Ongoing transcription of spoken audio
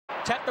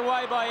Tapped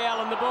away by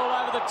Allen. The ball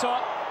over the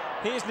top.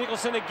 Here's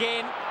Nicholson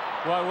again.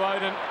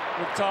 Woden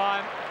with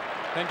time.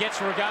 And gets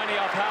Rigoni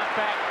off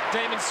half-back.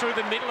 Demons through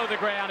the middle of the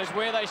ground is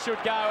where they should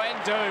go and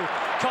do.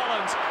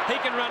 Collins, he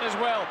can run as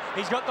well.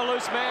 He's got the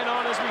loose man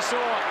on, as we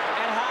saw,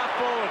 and half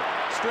forward,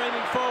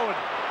 streaming forward.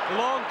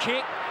 Long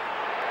kick.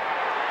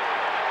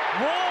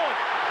 Ward!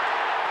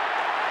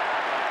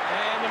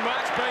 And the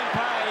mark's been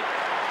paid.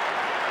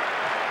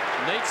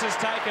 Neitz has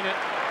taken it.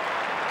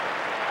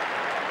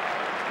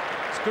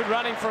 It's good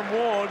running from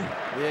Ward.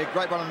 Yeah,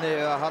 great running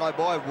there, Hutto,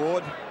 by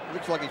Ward.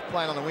 Looks like he's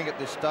playing on the wing at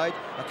this stage.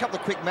 A couple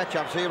of quick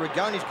matchups here.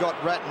 Rigoni's got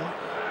Ratton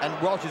and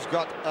Welch has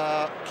got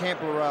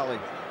Camperale.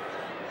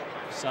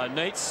 So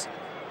Neitz,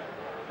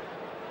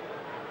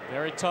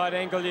 very tight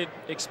angle. You'd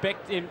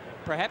expect him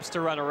perhaps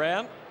to run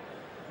around,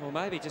 or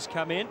maybe just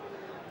come in.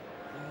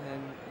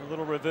 And a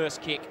little reverse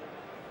kick.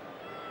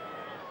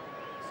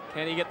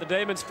 Can he get the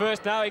Demons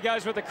first? No, he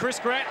goes with the Chris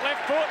Grant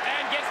left foot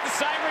and gets the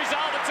same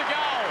result. It's a goal.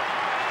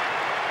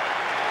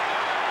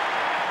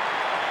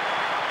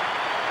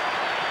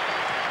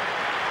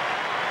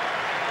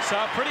 So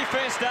a pretty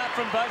fair start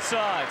from both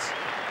sides.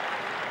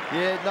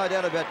 Yeah, no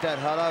doubt about that,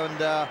 Hutto,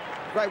 and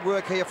great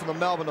work here from the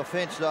Melbourne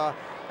offence. I've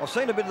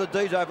seen a bit of the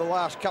D's over the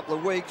last couple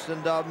of weeks,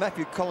 and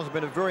Matthew Collins has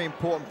been a very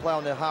important player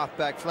on their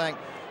half-back flank.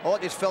 I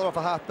like this fella off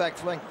a half-back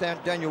flank,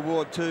 Daniel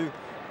Ward too.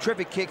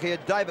 Terrific kick here.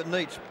 David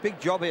Neitz, big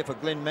job here for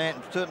Glenn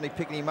Manton, certainly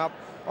picking him up.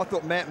 I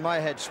thought Manton may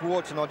have had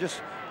Swartz, and I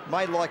just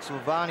made like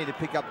Silvani to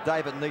pick up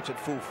David Neitz at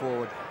full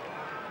forward.